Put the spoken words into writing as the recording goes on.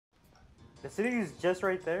The city is just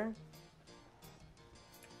right there.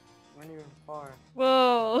 Not even far.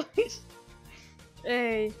 Whoa.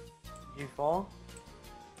 Hey. Did you fall?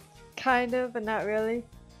 Kind of, but not really.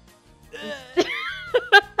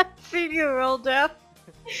 See you roll down.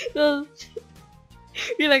 You're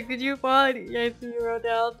like, did you fall? Yeah, I see you roll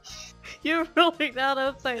down. You're rolling down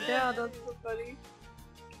upside down. That's so funny.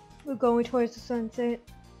 We're going towards the sunset.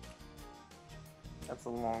 That's a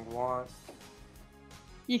long walk.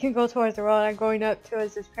 You can go towards the road. I'm going up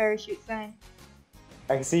towards this parachute sign.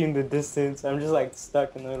 I can see in the distance. I'm just like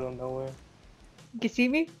stuck in the middle of nowhere. You can see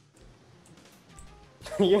me?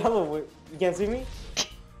 You're hella weird. You can't see me?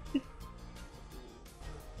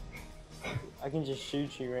 I can just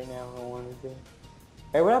shoot you right now if I wanted to.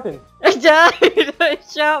 Hey, what happened? I died! I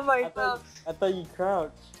shot myself. I thought you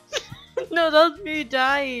crouched. No, that's me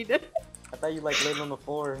dying. I thought you like laid on the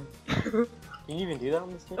floor. Can you even do that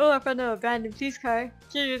on this game? Oh, I found an abandoned police car.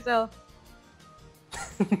 Kill yourself.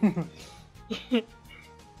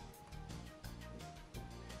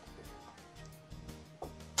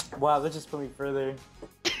 Wow, that just put me further.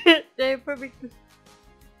 They put me.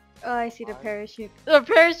 Oh, I see the parachute. The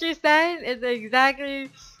parachute sign is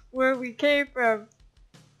exactly where we came from.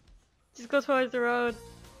 Just go towards the road.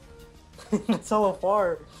 That's hella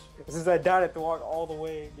far. Since I died, I have to walk all the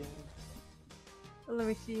way again. Oh, let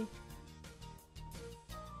me see.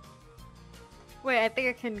 Wait, I think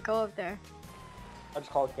I can go up there. I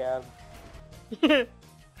just called cab. Can't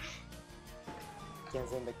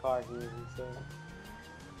stay in the car here, so.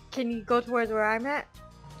 Can you go towards where I'm at?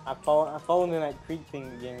 I've fallen in that creek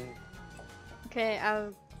thing again. Okay,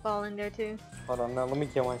 I'll fall in there too. Hold on, no, let me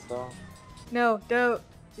kill myself. No, don't.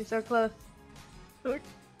 You're so close.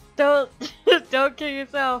 Don't. Don't kill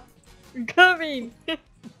yourself. I'm coming.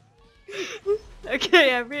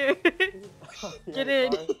 Okay, I'm here. Get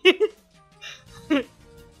in.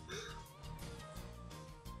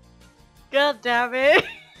 God damn it.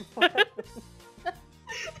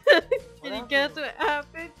 Can you guess what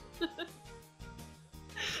happened?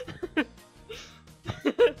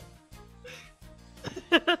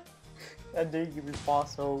 That didn't give me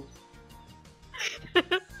false hope. Did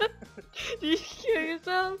you kill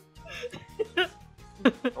yourself?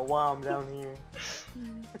 Oh wow, I'm down here.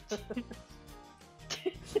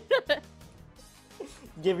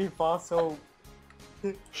 Give me false hope.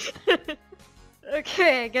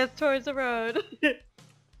 Okay, I guess towards the road.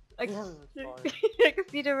 I Yeah, can, that's far. I can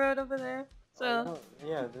see the road over there. So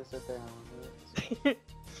Yeah, this right there.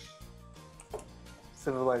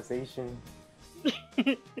 Civilization.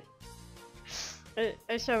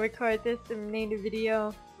 I shall record this and name the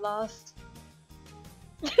video Lost.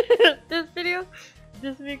 This video?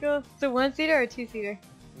 This video? So one-seater or two-seater?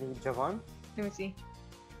 Can you jump on? Let me see.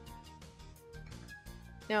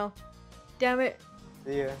 No. Damn it.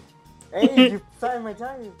 See ya. Hey, you signed my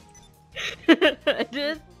tires! I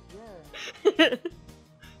did? Yeah.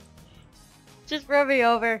 Just run me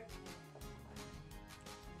over.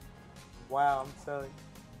 Wow, I'm selling.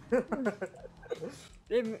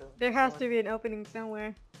 There has to be an opening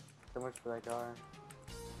somewhere. So much for that car.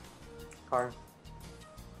 Car.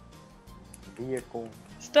 Vehicle.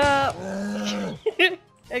 Stop!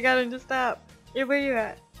 I got him to stop. Hey, where you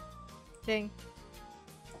at? Dang.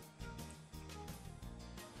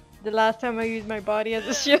 The last time I used my body as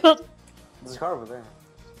a shield. There's a car over there.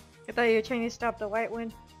 I thought you were trying to stop the white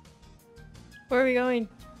one. Where are we going?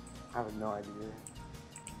 I have no idea.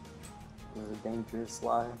 It was a dangerous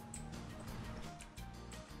slide.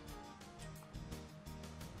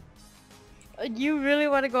 You really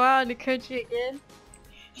want to go out in the country again?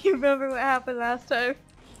 You remember what happened last time?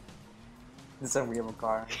 This time we have a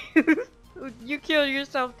car. You killed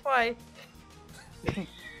yourself twice.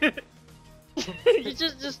 You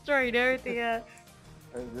just destroyed everything.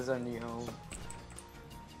 This is our new home.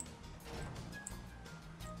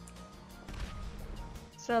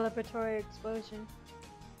 Celebratory explosion.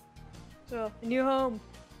 So, a new home.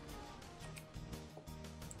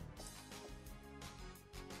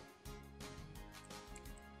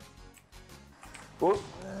 Whoop.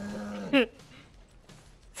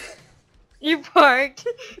 You parked.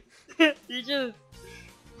 You just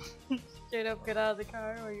straight up get out of the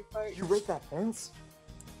car or you parked. You break that fence?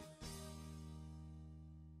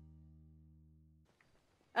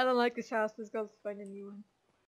 I don't like this house. Let's go find a new one.